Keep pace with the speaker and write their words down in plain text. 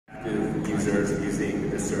users using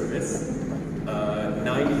the service.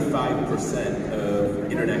 95%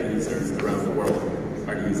 of internet users around the world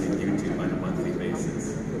are using YouTube on a monthly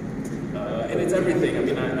basis. And it's everything. I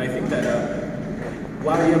mean, I think that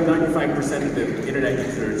while you have 95% of the internet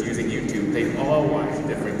users using YouTube, they all watch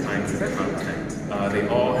different kinds of content. They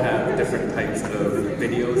all have different types of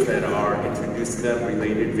videos that are introduced to them,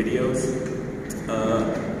 related videos.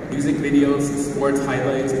 Music videos, sports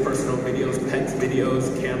highlights, personal videos, pets videos,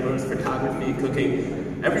 cameras, photography, cooking.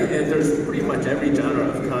 There's pretty much every genre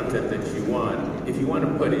of content that you want. If you want to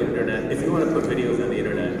put videos on the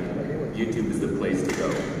internet, YouTube is the place to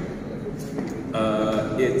go.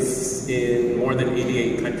 It's in more than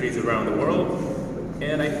 88 countries around the world,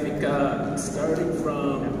 and I think starting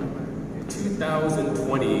from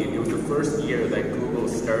 2020, it was the first year that Google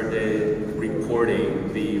started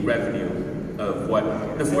reporting the revenue of what,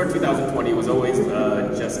 before 2020 was always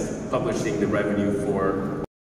just publishing the revenue for